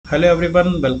Hello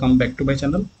everyone, welcome back to my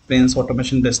channel Prince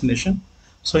Automation Destination.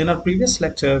 So in our previous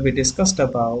lecture we discussed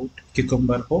about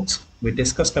cucumber hooks. We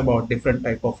discussed about different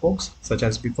type of hooks such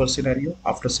as before scenario,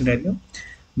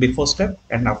 before step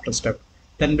and after step.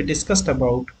 Then we discussed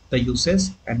about the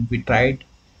uses and we tried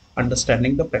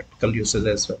understanding the practical uses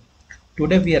as well.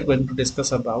 Today we are going to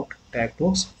discuss about tagged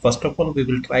hooks. First of all, we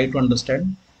will try to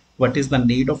understand what is the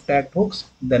need of tagged hooks.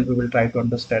 Then we will try to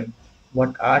understand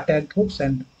what are tagged hooks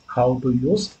and how to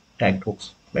use tagged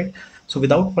hooks, right? So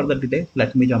without further delay,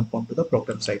 let me jump onto the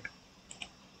program site.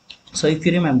 So if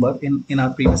you remember in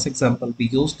our previous example, we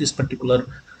used this particular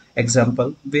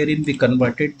example wherein we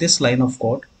converted this line of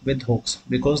code with hooks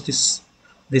because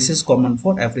this is common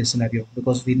for every scenario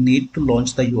because we need to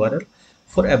launch the URL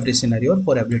for every scenario or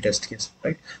for every test case,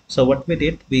 right? So what we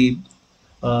did, we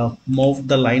moved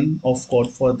the line of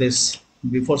code for this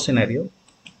before scenario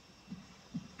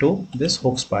to this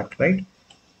hooks part, right?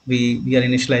 We are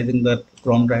initializing the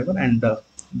Chrome driver and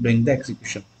doing the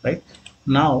execution, right?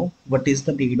 Now what is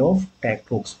the need of tagged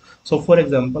hooks? So for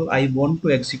example, I want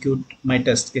to execute my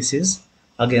test cases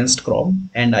against Chrome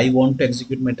and I want to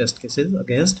execute my test cases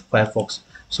against Firefox.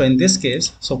 So in this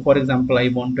case, so for example, I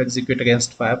want to execute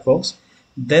against Firefox,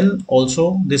 then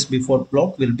also this before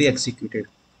block will be executed,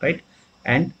 right?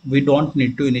 And we don't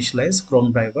need to initialize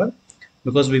Chrome driver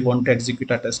because we want to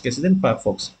execute our test cases in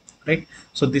Firefox, right?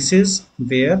 So this is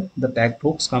where the tagged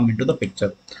hooks come into the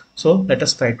picture. So let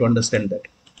us try to understand that.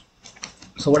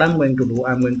 So what I'm going to do,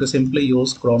 I'm going to simply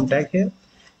use Chrome tag here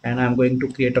and I'm going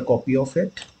to create a copy of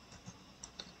it.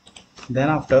 Then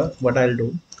after, what I'll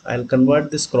do, I'll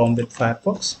convert this Chrome with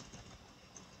Firefox,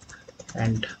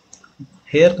 and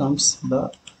here comes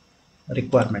the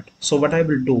requirement. So what I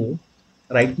will do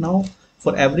right now,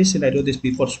 for every scenario this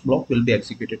before block will be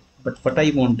executed, but what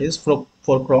I want is for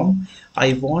Chrome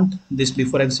I want this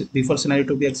before scenario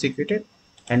to be executed,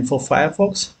 and for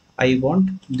Firefox I want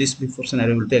this before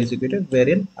scenario will be executed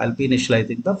wherein I'll be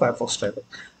initializing the Firefox driver.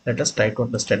 Let us try to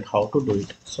understand how to do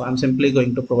it. So I'm simply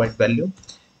going to provide value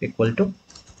equal to,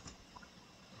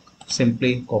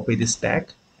 simply copy this tag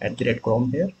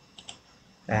 @Chrome here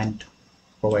and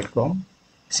provide Chrome.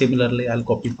 Similarly, I'll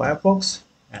copy Firefox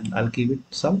and I'll give it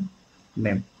some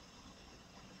name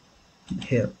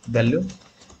here, value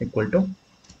equal to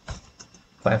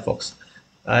Firefox.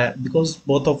 Because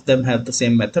both of them have the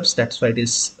same methods, that's why it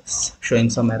is showing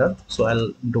some error. So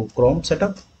I'll do Chrome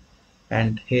setup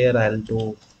and here I'll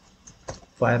do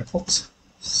Firefox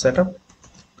setup,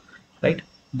 right?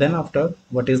 Then after,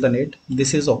 what is the need?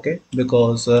 This is okay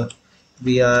because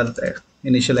we are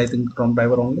initializing Chrome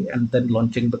driver only and then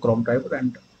launching the Chrome driver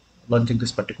and launching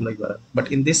this particular URL. But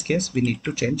in this case, we need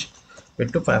to change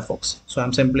it to Firefox. So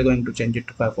I'm simply going to change it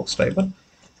to Firefox driver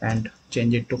and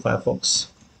change it to Firefox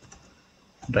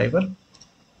driver.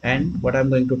 And what I'm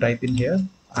going to type in here,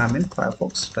 I'm in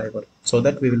Firefox driver, so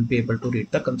that we will be able to read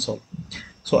the console.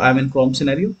 So I'm in Chrome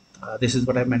scenario. This is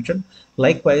what I mentioned.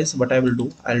 Likewise, what I will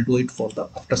do, I'll do it for the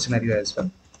after scenario as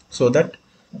well, so that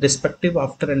respective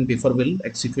after and before will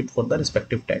execute for the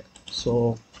respective tag.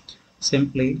 So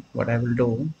simply what I will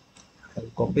do,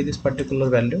 I'll copy this particular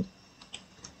value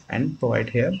and provide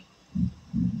here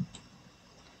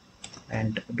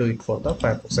and do it for the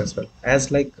Firefox as well.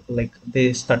 As like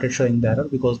they started showing the error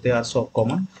because they are so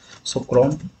common. So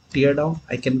Chrome tear down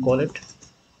I can call it,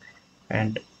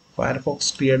 and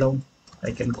Firefox tear down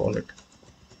I can call it,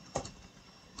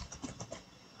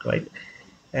 right?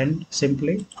 And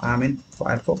simply I'm in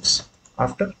Firefox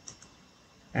after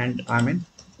and I'm in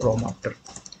Chrome after.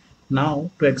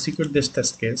 Now to execute this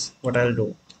test case, what I'll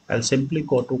do, I'll simply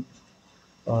go to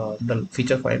the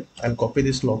feature file, I'll copy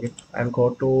this login, I'll go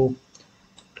to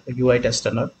UI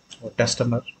tester or tester,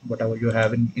 whatever you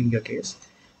have in your case,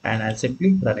 and I'll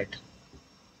simply run it.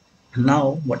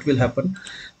 Now what will happen,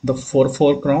 the for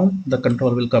Chrome the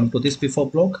control will come to this before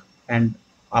block, and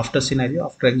after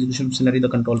execution scenario the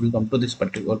control will come to this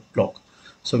particular block.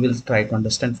 So we'll try to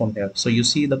understand from here. So you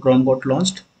see the Chrome got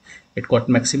launched, it got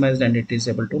maximized and it is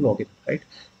able to log in, right?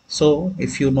 So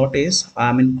if you notice,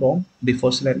 I'm in Chrome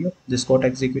before scenario, this got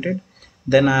executed,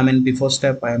 then I'm in before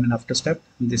step, I am in after step,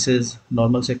 this is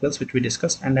normal sequence which we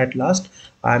discussed, and at last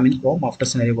I'm in Chrome after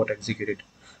scenario got executed.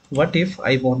 What if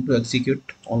I want to execute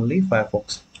only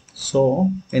Firefox?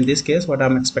 So in this case, what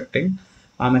I'm expecting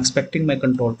my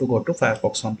control to go to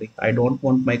Firefox only. I don't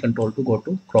want my control to go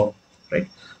to Chrome, right?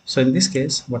 So in this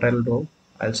case, what I'll do,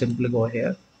 I'll simply go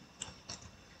here.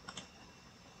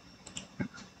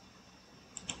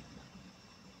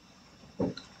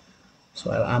 So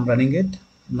I'm running it.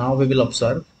 Now we will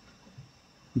observe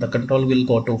the control will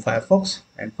go to Firefox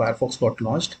and Firefox got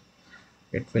launched.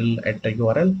 It will enter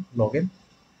URL login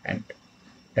and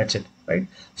That's it, right?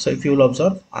 So if you will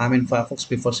observe, I'm in Firefox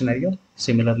before scenario,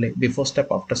 similarly before step,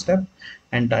 after step,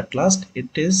 and at last it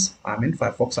is I'm in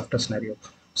Firefox after scenario.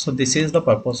 So this is the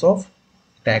purpose of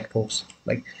tagged hooks,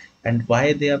 like, and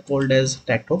why they are called as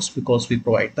tagged hooks, because we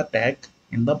provide the tag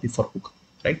in the before hook,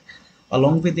 right?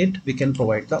 Along with it we can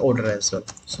provide the order as well.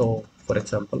 So for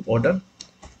example, order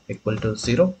equal to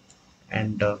 0,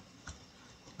 and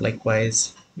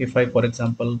likewise, if I, for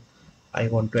example, I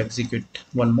want to execute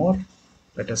one more,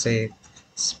 let us say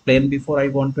plain before I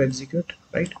want to execute,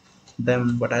 right?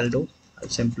 Then what I'll do, I'll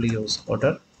simply use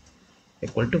order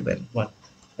equal to when one,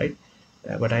 right?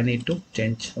 But I need to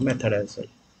change the method as well,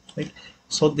 right?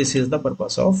 So this is the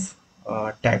purpose of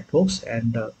tag hooks,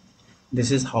 and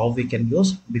this is how we can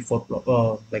use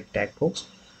before like tag hooks,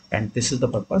 and this is the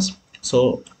purpose.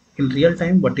 So in real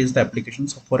time, what is the application?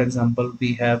 So for example,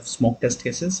 we have smoke test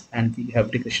cases and we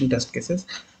have regression test cases.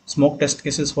 Smoke test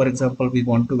cases, for example, we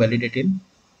want to validate in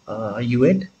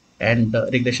U8, and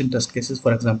regression test cases,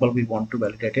 for example, we want to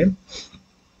validate in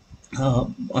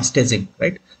staging,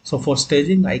 right? So for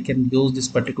staging, I can use this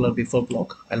particular before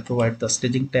block. I'll provide the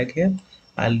staging tag here.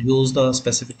 I'll use the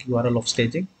specific URL of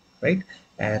staging, right?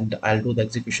 And I'll do the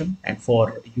execution. And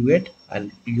for U8, I'll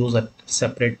use a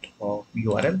separate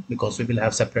URL, because we will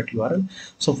have separate URL.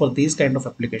 So for these kind of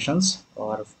applications,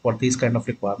 or for these kind of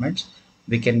requirements,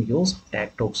 we can use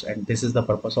tag hooks, and this is the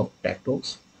purpose of tag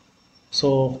hooks.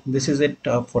 So this is it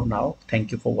for now.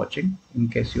 Thank you for watching. In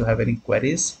case you have any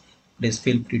queries, please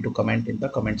feel free to comment in the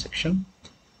comment section.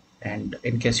 And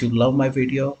in case you love my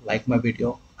video, like my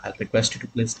video, I'll request you to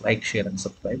please like, share and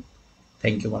subscribe.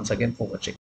 Thank you once again for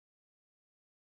watching.